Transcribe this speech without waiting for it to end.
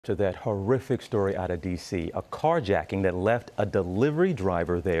To that horrific story out of D.C., a carjacking that left a delivery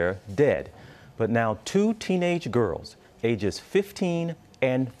driver there dead. But now two teenage girls, ages 15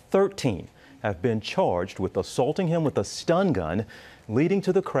 and 13, have been charged with assaulting him with a stun gun, leading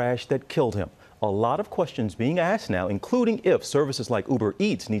to the crash that killed him. A lot of questions being asked now, including if services like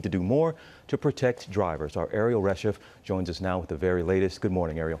UberEats need to do more to protect drivers. Our Ariel Reshef joins us now with the very latest. Good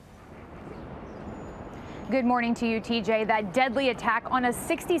morning, Ariel. Good morning to you, TJ. That deadly attack on a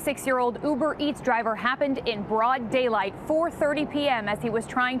 66-year-old UberEats driver happened in broad daylight, 4:30 p.m. as he was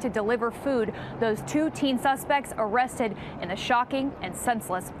trying to deliver food. Those two teen suspects arrested in the shocking and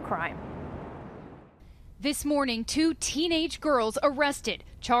senseless crime. This morning, two teenage girls arrested,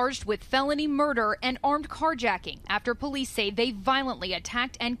 charged with felony murder and armed carjacking after police say they violently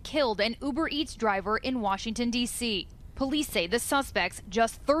attacked and killed an UberEats driver in Washington, D.C. Police say the suspects,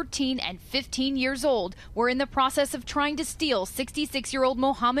 just 13 and 15 years old, were in the process of trying to steal 66-year-old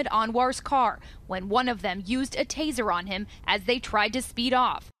Mohammad Anwar's car when one of them used a taser on him as they tried to speed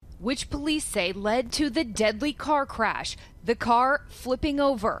off, which police say led to the deadly car crash, the car flipping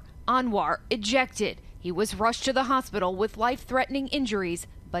over, Anwar ejected. He was rushed to the hospital with life-threatening injuries,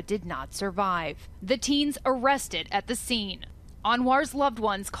 but did not survive. The teens arrested at the scene. Anwar's loved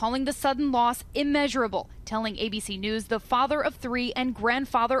ones calling the sudden loss immeasurable, telling ABC News the father of three and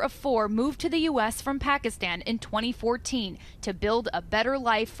grandfather of four moved to the U.S. from Pakistan in 2014 to build a better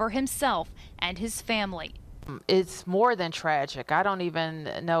life for himself and his family. It's more than tragic. I don't even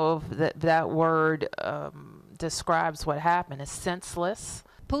know if that word describes what happened. It's senseless.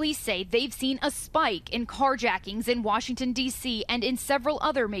 Police say they've seen a spike in carjackings in Washington, D.C. and in several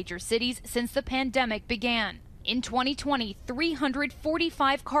other major cities since the pandemic began. In 2020,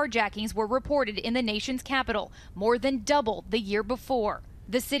 345 carjackings were reported in the nation's capital, more than double the year before.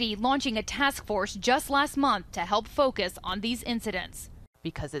 The city launching a task force just last month to help focus on these incidents.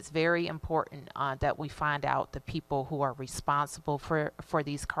 Because it's very important that we find out the people who are responsible for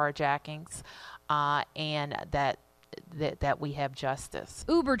these carjackings and that we have justice.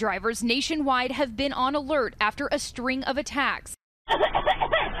 Uber drivers nationwide have been on alert after a string of attacks.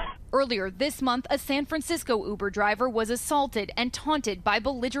 Earlier this month, a San Francisco Uber driver was assaulted and taunted by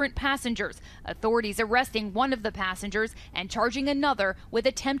belligerent passengers, authorities arresting one of the passengers and charging another with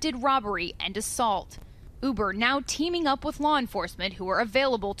attempted robbery and assault. Uber now teaming up with law enforcement who are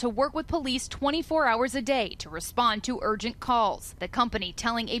available to work with police 24 hours a day to respond to urgent calls. The company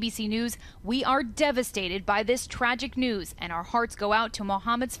telling ABC News, "We are devastated by this tragic news and our hearts go out to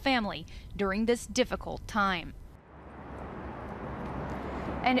Mohammed's family during this difficult time."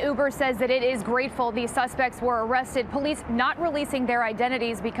 And Uber says that it is grateful these suspects were arrested. Police not releasing their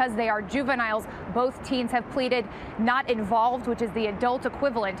identities because they are juveniles. Both teens have pleaded not involved, which is the adult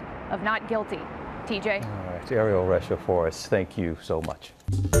equivalent of not guilty. TJ. All right, Ariel Reshef for us. Thank you so much.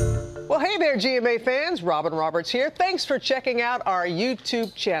 Well, hey there, GMA fans. Robin Roberts here. Thanks for checking out our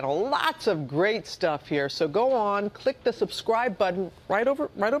YouTube channel. Lots of great stuff here. So go on, click the subscribe button right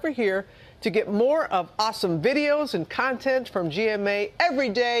over here to get more of awesome videos and content from GMA every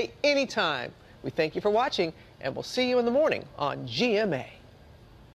day, anytime. We thank you for watching, and we'll see you in the morning on GMA.